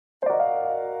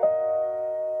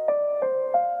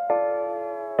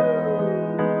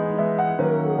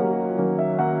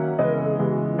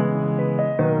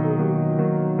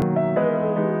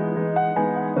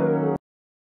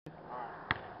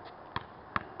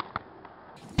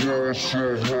ball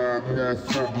so hard,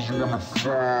 motherfuckers wanna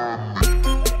find me.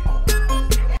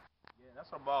 Yeah,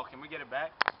 that's our ball. Can we get it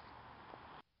back?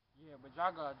 Yeah, but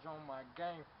y'all gotta join my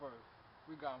gang first.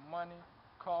 We got money,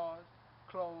 cars,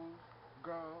 clothes,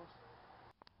 girls.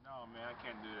 No, man, I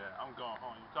can't do that. I'm going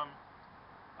home. You coming?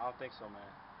 I don't think so, man.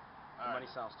 The money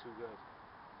sounds too good.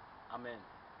 I'm in.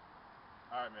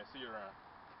 All right, man. See you around.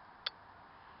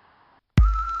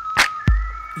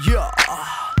 Yeah.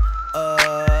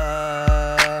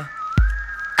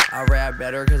 I rap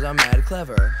better cause I'm mad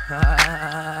clever.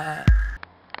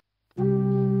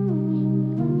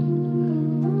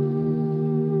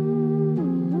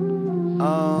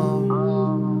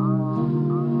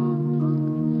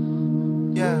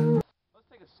 Yeah. Let's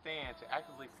take a stand to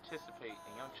actively participate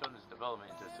in young children's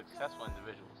development into successful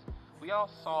individuals. We all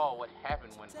saw what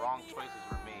happened when wrong choices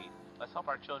were made. Let's help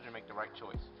our children make the right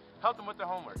choice. Help them with their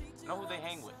homework. Know who they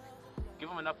hang with. Give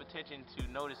them enough attention to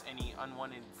notice any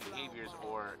unwanted behaviors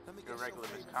or irregular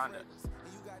misconducts.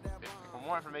 For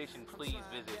more information, please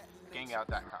visit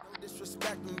gangout.com.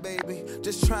 Disrespecting, baby,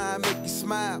 just try and make you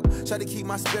smile. Try to keep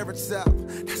my spirits up.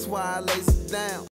 That's why I lace it down.